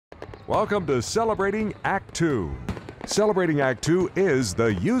Welcome to Celebrating Act Two. Celebrating Act Two is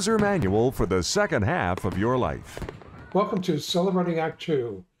the user manual for the second half of your life. Welcome to Celebrating Act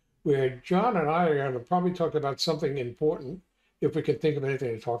Two, where John and I are going to probably talk about something important if we can think of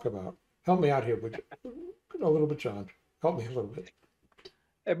anything to talk about. Help me out here, would you? A little bit, John. Help me a little bit.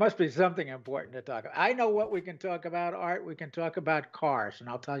 It must be something important to talk about. I know what we can talk about, Art. We can talk about cars, and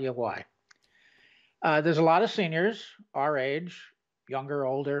I'll tell you why. There's a lot of seniors our age, younger,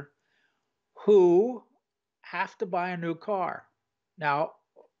 older, who have to buy a new car. Now,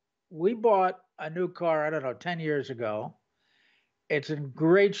 we bought a new car, I don't know, 10 years ago. It's in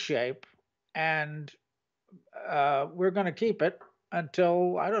great shape, and we're going to keep it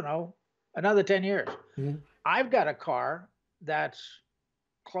until, I don't know, another 10 years. Mm-hmm. I've got a car that's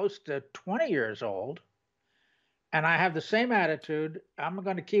close to 20 years old, and I have the same attitude. I'm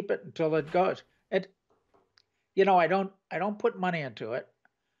going to keep it until it goes. I don't put money into it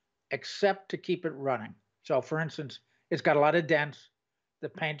except to keep it running. So, for instance, it's got a lot of dents, the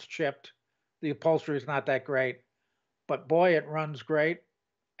paint's chipped, the upholstery is not that great, but boy, it runs great,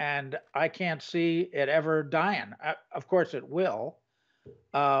 and I can't see it ever dying. Of course, it will.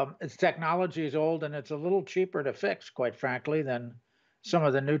 Its technology is old, and it's a little cheaper to fix, quite frankly, than some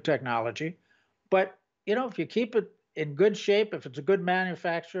of the new technology. But, if you keep it in good shape, if it's a good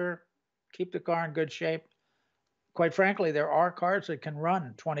manufacturer, keep the car in good shape. Quite frankly, there are cars that can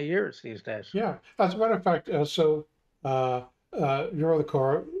run 20 years these days. Yeah, as a matter of fact, your other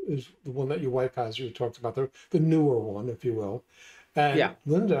car is the one that your wife has. You talked about the newer one, if you will. And yeah.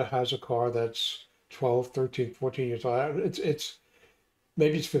 Linda has a car that's 12, 13, 14 years old.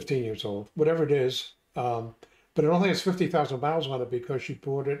 Maybe it's 15 years old, whatever it is. But it only has 50,000 miles on it because she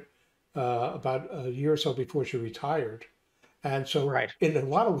bought it about a year or so before she retired. And so right. In a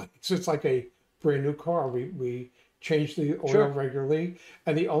lot of ways, it's like a brand new car. We change the oil regularly.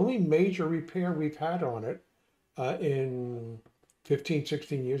 And the only major repair we've had on it in 15,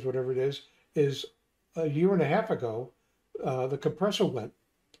 16 years, whatever it is a year and a half ago, the compressor went.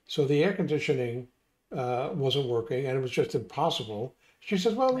 So the air conditioning wasn't working, and it was just impossible. She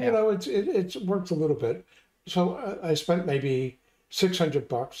says, well, it's worked a little bit. So I spent maybe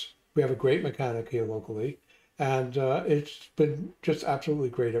 $600. We have a great mechanic here locally, and it's been just absolutely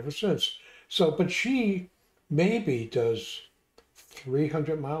great ever since. So, but she maybe does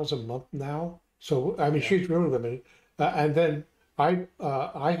 300 miles a month now. So, I mean, she's really limited. And then I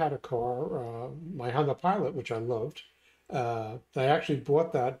had a car, my Honda Pilot, which I loved. I actually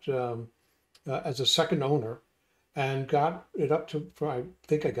bought that as a second owner and got it up to, I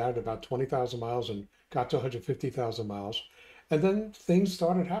think I got it about 20,000 miles and got to 150,000 miles. And then things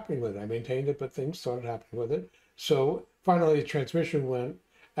started happening with it. I maintained it, but things started happening with it. So finally the transmission went,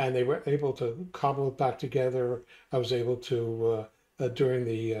 and they were able to cobble it back together. I was able to, during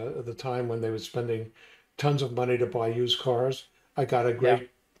the time when they were spending tons of money to buy used cars, I got a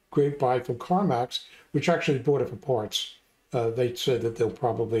great buy from CarMax, which actually bought it for parts. They said that they'll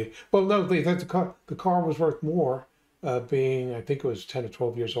probably, the car was worth more, being, I think it was 10 or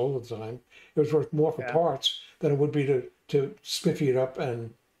 12 years old at the time. It was worth more for parts than it would be to spiffy it up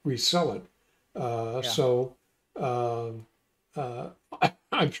and resell it. So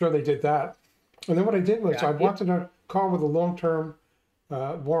I'm sure they did that. And then what I did was I wanted a car with a long-term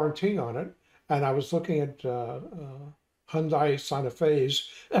warranty on it. And I was looking at Hyundai Santa Fe's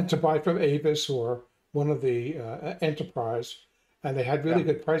to buy from Avis or one of the Enterprise. And they had really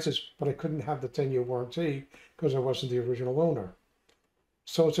good prices, but I couldn't have the 10-year warranty because I wasn't the original owner.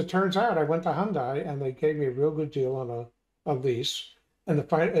 So as it turns out, I went to Hyundai and they gave me a real good deal on a lease. And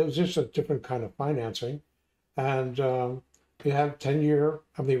it was just a different kind of financing. And you have 10-year,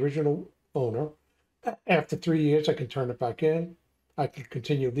 I'm the original owner. After 3 years, I can turn it back in. I can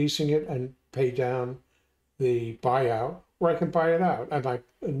continue leasing it and pay down the buyout, or I can buy it out. And my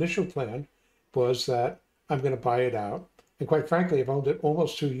initial plan was that I'm going to buy it out. And quite frankly, I've owned it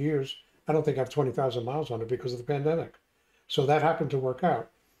almost 2 years. I don't think I have 20,000 miles on it because of the pandemic. So that happened to work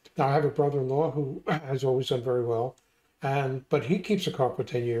out. Now I have a brother-in-law who has always done very well, but he keeps a car for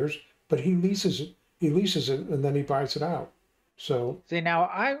 10 years, but he leases it. He leases it and then he buys it out. So see, now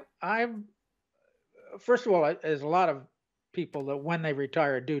I first of all, there's a lot of people that when they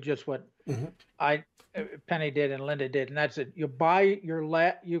retire do just what Penny did and Linda did, and that's it. You buy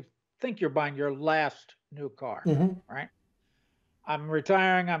you think you're buying your last new car, right? I'm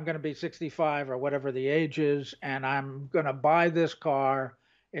retiring. I'm going to be 65 or whatever the age is, and I'm going to buy this car.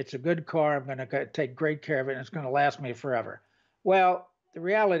 It's a good car. I'm going to take great care of it, and it's going to last me forever. Well, the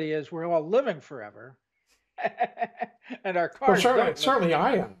reality is we're all living forever, and our cars certainly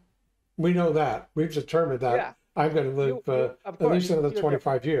I am. We know that. We've determined that. I'm going to live of at course, least another you're different.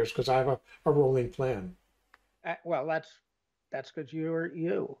 25 years because I have a rolling plan. Well, that's because you're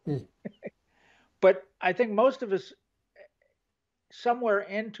you. Mm. But I think most of us, somewhere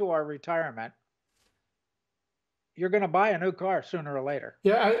into our retirement, you're going to buy a new car sooner or later.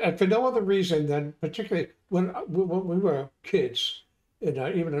 Yeah, and for no other reason than particularly when we were kids,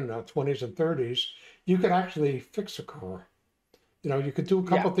 even in our 20s and 30s, you could actually fix a car. You could do a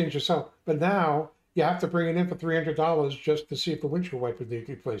couple Yeah. of things yourself, but now you have to bring it in for $300 just to see if the windshield wipers need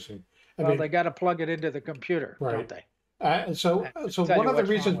replacing. I Well, mean, they got to plug it into the computer, don't right. they? And so, And to so tell one you of the what's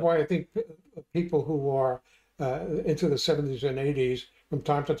wrong reasons with why I it. think people who are into the 70s and 80s from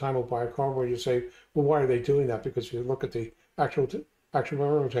time to time will buy a car where you say, well, why are they doing that? Because you look at the actual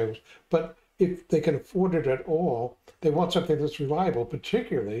railroad tables. But if they can afford it at all, they want something that's reliable,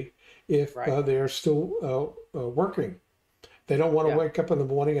 particularly if Right. they're still working. They don't want to Yeah. wake up in the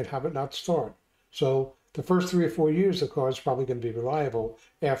morning and have it not start. So the first 3 or 4 years, the car is probably going to be reliable.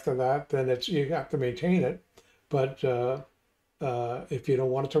 After that, then you have to maintain it. But if you don't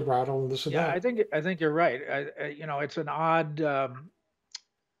want it to rattle and this and Yeah, that, I think you're right. It's an odd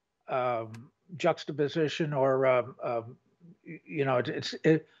juxtaposition, or it's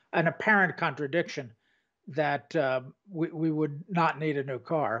an apparent contradiction that we would not need a new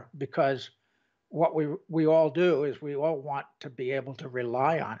car, because what we all do is we all want to be able to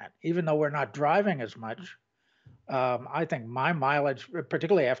rely on it, even though we're not driving as much. I think my mileage,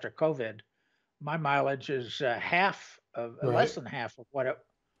 particularly after COVID, my mileage is half of right, less than half of what it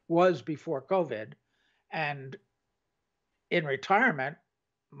was before COVID, and in retirement,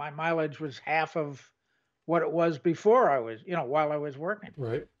 my mileage was half of what it was before I was, while I was working.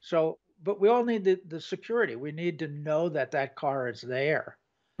 right, So, but we all need the security. We need to know that that car is there,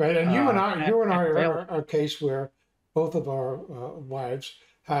 right. And and, you and and I available. are a case where both of our wives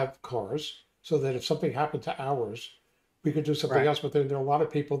have cars, so that if something happened to ours, we could do something Right. else. But then there are a lot of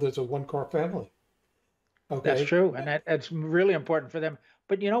people. There's a one car family. That's Okay, true, and that's really important for them.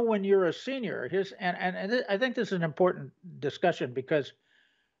 But when you're a senior, here's and I think this is an important discussion, because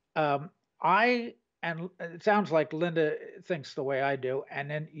um, I and it sounds like Linda thinks the way I do, and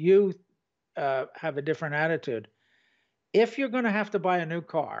then you have a different attitude. If you're going to have to buy a new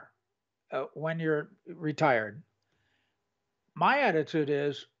car when you're retired, my attitude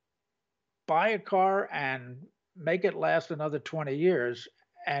is buy a car and make it last another 20 years.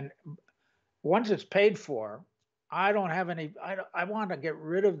 And once it's paid for, I don't have any, I want to get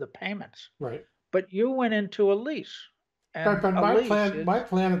rid of the payments. right. But you went into a lease, Right, and but my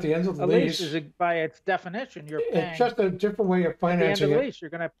plan at the end of the a lease lease, is by its definition, you're it's paying just a different way of at the end of financing the it. lease, you're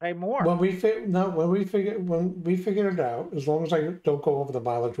going to pay more. When we figured it out, as long as I don't go over the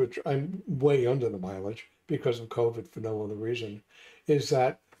mileage, which I'm way under the mileage because of COVID for no other reason, is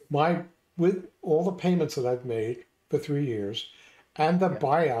that with all the payments that I've made for 3 years and the Yeah.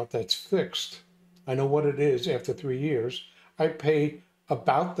 buyout that's fixed, I know what it is after 3 years. I pay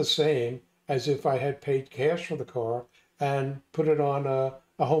about the same as if I had paid cash for the car and put it on a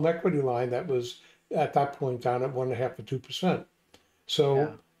home equity line that was at that point down at 1.5 to 2%. Yeah.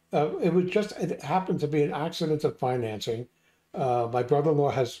 So it happened to be an accident of financing. My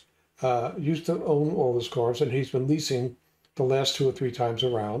brother-in-law has used to own all his cars, and he's been leasing the last 2 or 3 times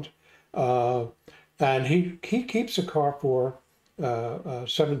around. Uh, and he keeps a car for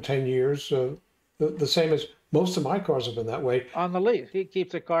 7, 10 years, the same as most of my cars have been that way. On the lease, he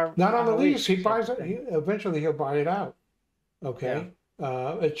keeps a car Not on on the the lease. lease. He buys it. Eventually, he'll buy it out. Yeah. Okay.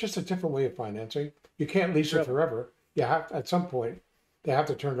 It's just a different way of financing. You can't lease it Really. forever. You have at some point they have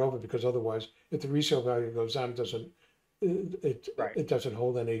to turn it over, because otherwise, if the resale value goes down, Right. it doesn't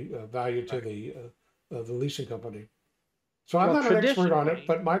hold any value to Right. the leasing company. So I'm Well, not an expert on it, traditionally,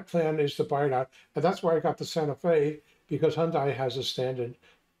 but my plan is to buy it out, and that's why I got the Santa Fe, because Hyundai has a standard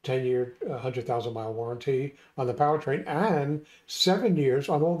 10-year, 100,000 mile warranty on the powertrain and 7 years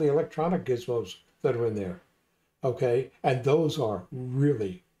on all the electronic gizmos that are in there. Okay, and those are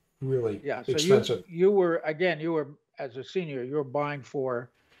really, really yeah. So expensive. you were as a senior, you were buying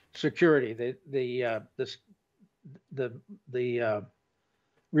for security, the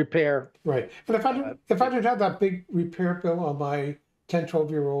repair. Right. And if I Fee. didn't have that big repair bill on my 10,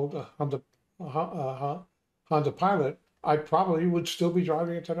 12-year-old Honda Pilot, I probably would still be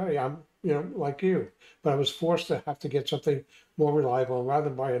driving it today. I'm, like you, but I was forced to have to get something more reliable, and rather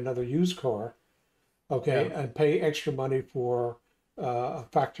than buy another used car, okay, Yeah. and pay extra money for a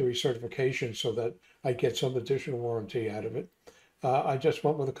factory certification so that I get some additional warranty out of it. I just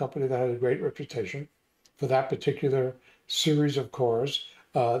went with a company that had a great reputation for that particular series of cars.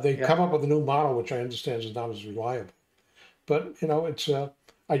 They Yeah. come up with a new model, which I understand is not as reliable. But it's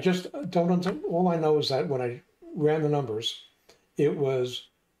I just don't. All I know is that when I ran the numbers, it was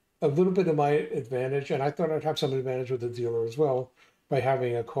a little bit of my advantage, and I thought I'd have some advantage with the dealer as well by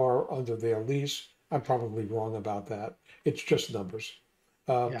having a car under their lease. I'm probably wrong about that. It's just numbers.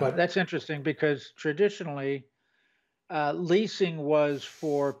 Yeah, But that's interesting because traditionally, leasing was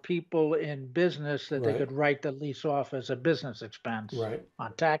for people in business that they right, could write the lease off as a business expense right.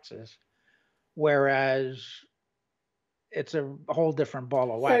 on taxes, whereas it's a whole different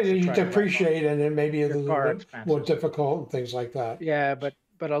ball of Yeah, wax to you try to write off depreciate, and it may be a your little car bit more expenses. difficult and things like that. Yeah, but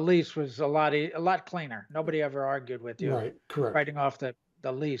a lease was a lot cleaner. Nobody ever argued with you Right, correct. writing off the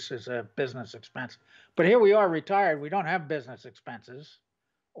lease as a business expense. But here we are retired. We don't have business expenses,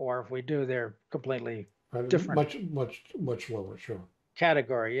 or if we do, they're completely Right. different Much lower, sure.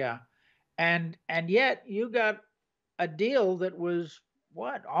 category. Yeah, and yet you got a deal that was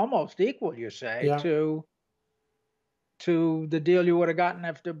what almost equal, you say, Yeah, to the deal you would have gotten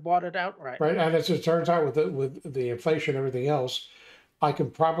if you bought it outright. right. And as it turns out, with the inflation and everything else, I can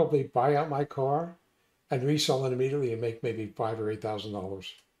probably buy out my car and resell it immediately and make maybe $5,000 or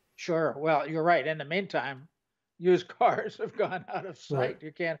 $8,000. Sure. Well, you're right. In the meantime, used cars have gone out of Right. sight.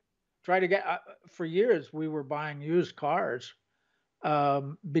 You can't try to get, for years, we were buying used cars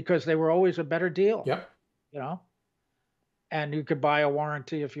because they were always a better deal, Yep. you know, and you could buy a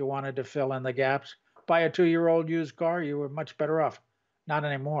warranty if you wanted to fill in the gaps. Buy a 2-year-old used car, you were much better off. Not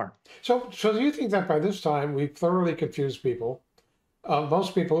anymore. So do you think that by this time we've thoroughly confused people?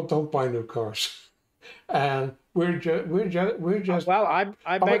 Most people don't buy new cars, and we're just. Well,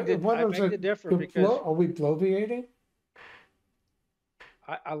 I beg to, What I is beg to it? differ because Are we bloviating?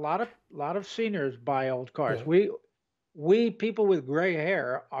 a lot of seniors buy old cars. Yeah. We people with gray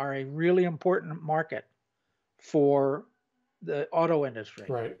hair are a really important market for the auto industry.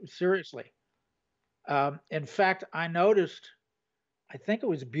 Right. Seriously. In fact, I noticed, I think it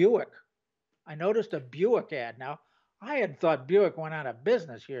was Buick. I noticed a Buick ad. Now, I had thought Buick went out of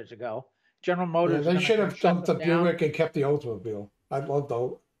business years ago. General Yeah, Motors they gonna should have shut dumped the them down. Buick and kept the Oldsmobile. I loved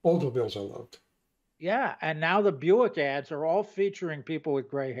the Oldsmobiles. I loved. Yeah, and now the Buick ads are all featuring people with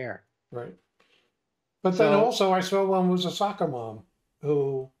gray hair. Right. But then So also I saw one was a soccer mom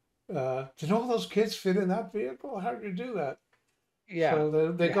who did all those kids fit in that vehicle? How did you do that? yeah, So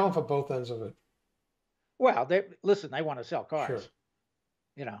they're yeah. going for both ends of it. Well, they listen. They want to sell cars, Sure.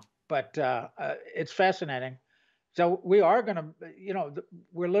 you know. But it's fascinating. So we are going to,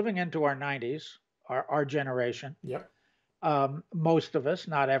 we're living into our 90s, our generation. Yep. Most of us,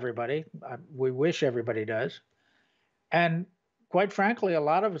 not everybody. We wish everybody does. And quite frankly, a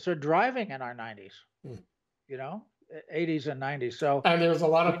lot of us are driving in our 90s, Hmm. 80s and 90s. So And there's a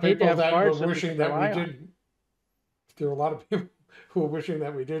lot we of need to people have that cars were that we wishing can that we rely on. didn't. There were a lot of people who were wishing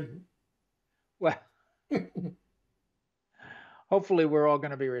that we didn't. Well, hopefully we're all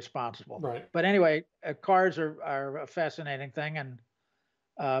going to be responsible. Right. But anyway, cars are a fascinating thing and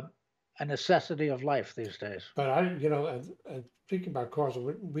a necessity of life these days. But and thinking about cars,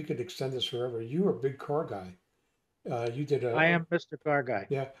 we could extend this forever. You were a big car guy. You did I am Mr. Car Guy.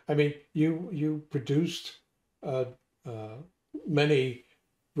 Yeah. I mean, you produced uh, uh, many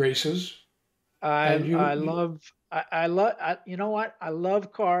races. I And I love I love you know what? I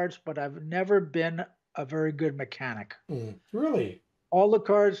love cars, but I've never been a very good mechanic. Really All the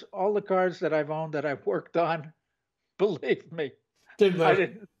cars that I've owned that I've worked on, believe me, didn't I last.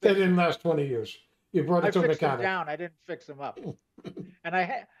 didn't They fix, didn't last 20 years. You brought I it to a fixed them mechanic. down. I didn't fix them up. And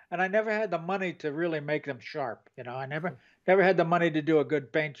I never had the money to really make them sharp. I never had the money to do a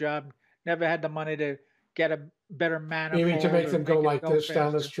good paint job. Never had the money to get a better You mean to manifold make or them go make it like go this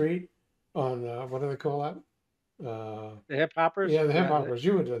down the faster. street on what do they call that? The hip hoppers, Yeah, the hip hoppers.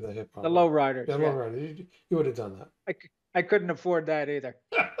 You would do the hip the hopper. low riders. Yeah, Yeah, low rider. You would have done I couldn't afford that either.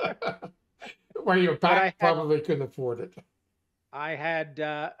 that. Well, your But back probably couldn't afford it.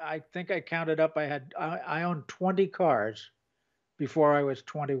 I think I counted up. I owned 20 cars before I was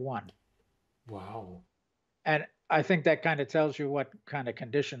 21, Wow. and I think that kind of tells you what kind of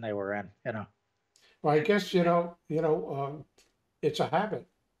condition they were in. Well, I guess it's a habit.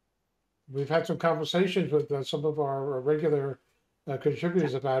 We've had some conversations with some of our regular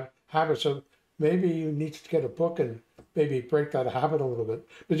contributors about habits. So maybe you need to get a book and maybe break that habit a little bit.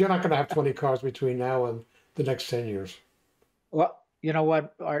 But you're not going to have 20 cars between now and the next 10 years. Well, you know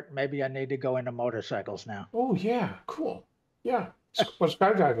what, Art? Maybe I need to go into motorcycles now. Oh, yeah. Cool. Yeah. Well,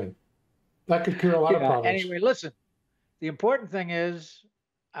 skydiving. That could cure a lot of Yeah. problems. Anyway, listen. The important thing is,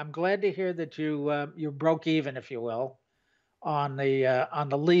 I'm glad to hear that you broke even, if you will, on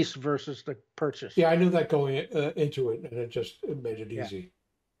the lease versus the purchase. Yeah, I knew that going into it, and it made it Yeah. easy.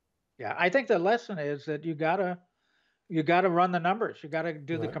 Yeah. I think the lesson is that you gotta run the numbers. You gotta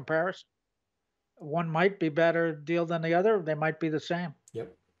do the Right. comparison. one might be better deal than the other. They might be the same.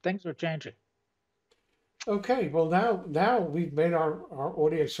 Yep. Things are changing. Okay, well now we've made our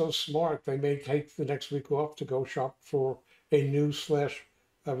audience so smart they may take the next week off to go shop for a new slash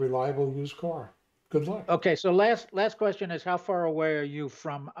a reliable used car. Good luck. Okay, so last question is, how far away are you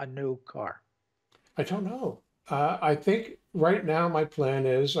from a new car? I don't know. I think right now my plan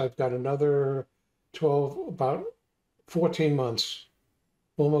is I've got another about 14 months,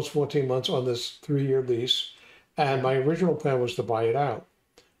 almost 14 months on this 3-year lease. And my original plan was to buy it out.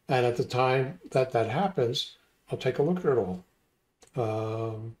 And at the time that happens, I'll take a look at it all.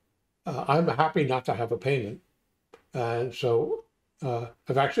 I'm happy not to have a payment. And so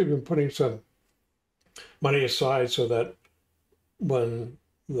I've actually been putting some money aside so that when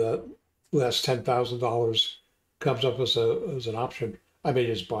the last $10,000 comes up as an option, I may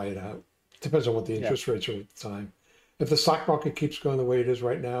just buy it out. Depends on what the interest rates are at the time. If the stock market keeps going the way it is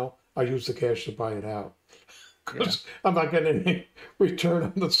right now, I use the cash to buy it out because I'm not getting any return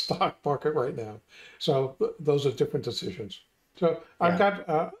on the stock market right now. So those are different decisions. So I've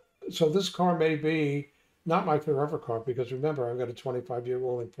got, so this car may be not my forever car because remember, I've got a 25-year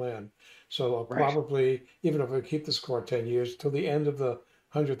rolling plan. So I'll probably, even if I keep this car 10 years till the end of the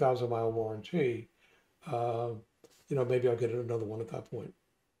 100,000-mile warranty, maybe I'll get another one at that point.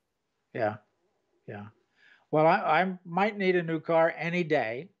 Yeah. Yeah. Well, I might need a new car any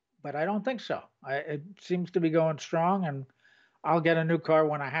day, but I don't think so. It seems to be going strong, and I'll get a new car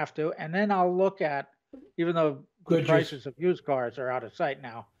when I have to. And then I'll look at, even though the prices of used cars are out of sight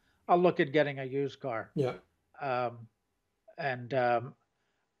now, I'll look at getting a used car. Yeah. And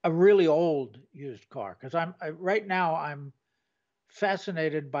a really old used car, because right now I'm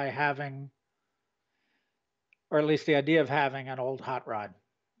fascinated by having, or at least the idea of having, an old hot rod.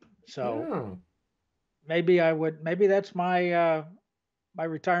 So maybe that's my my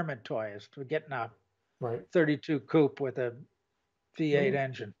retirement toy, is to get in a 32 coupe with a V8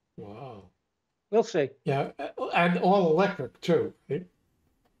 engine. Wow. We'll see. Yeah, and all electric too. Right?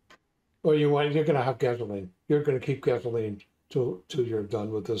 Or you're going to have gasoline. You're going to keep gasoline till you're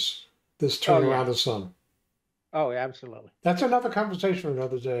done with this turn around the sun. Oh, absolutely. That's another conversation for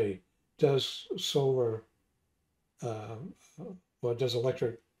another day. Does solar, or does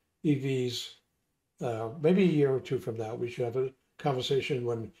electric EVs, maybe a year or two from now, we should have a conversation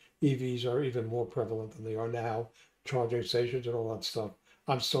when EVs are even more prevalent than they are now, charging stations and all that stuff.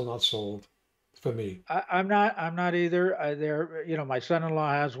 I'm still not sold. For me, I'm not either. My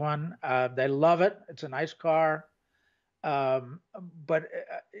son-in-law has one. They love it. It's a nice car. But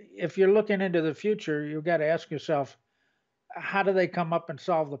if you're looking into the future, you've got to ask yourself, how do they come up and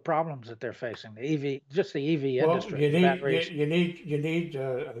solve the problems that they're facing? The EV, just the EV industry. You need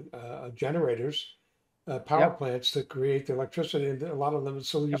generators, power plants to create the electricity, and a lot of them are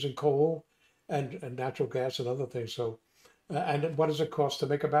still using coal and natural gas and other things. So. And what does it cost to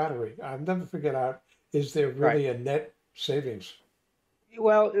make a battery? I'll never figure out, is there really a net savings?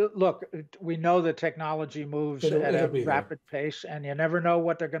 Well, look, we know the technology moves at a rapid pace, and you never know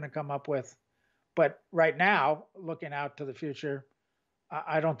what they're going to come up with. But right now, looking out to the future,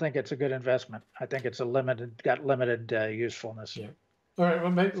 I don't think it's a good investment. I think it's got limited usefulness. Yeah. All right.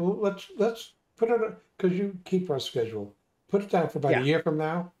 Well, maybe let's put it, because you keep our schedule. Put it down for about a year from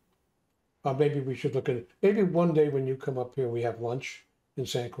now. Maybe we should look at maybe one day when you come up here, we have lunch in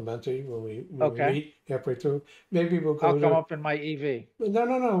San Clemente when we meet halfway through. Maybe we'll go. I'll come up in my EV.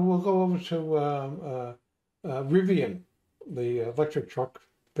 No. We'll go over to Rivian, the electric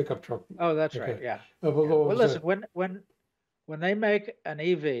pickup truck. Oh, that's right. Yeah. We'll go over listen, when they make an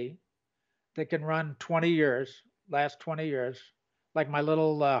EV that can run 20 years, last 20 years, like my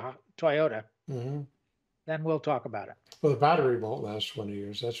little Toyota. Mm-hmm. Then we'll talk about it. Well, the battery won't last 20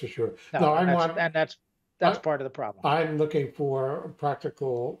 years, that's for sure. That's part of the problem. I'm looking for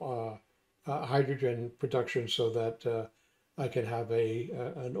practical hydrogen production so that I can have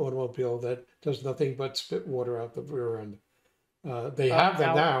an automobile that does nothing but spit water out the rear end. They have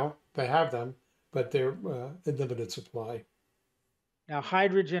them now. They have them, but they're in limited supply. Now,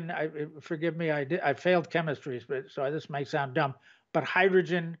 hydrogen. Forgive me. I failed chemistry, so this may sound dumb, but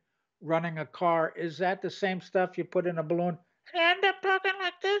hydrogen. Running a car, is that the same stuff you put in a balloon and end up talking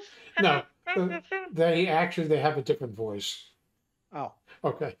like this? No, they have a different voice. Oh,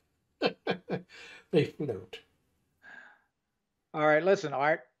 okay. They float. All right, listen,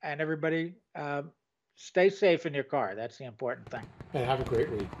 Art, and everybody, stay safe in your car. That's the important thing. And have a great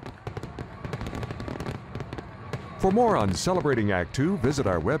week. For more on Celebrating Act Two, visit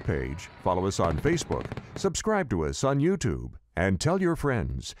our webpage, follow us on Facebook, subscribe to us on YouTube, and tell your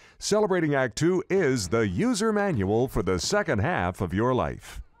friends. Celebrating Act Two is the user manual for the second half of your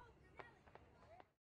life.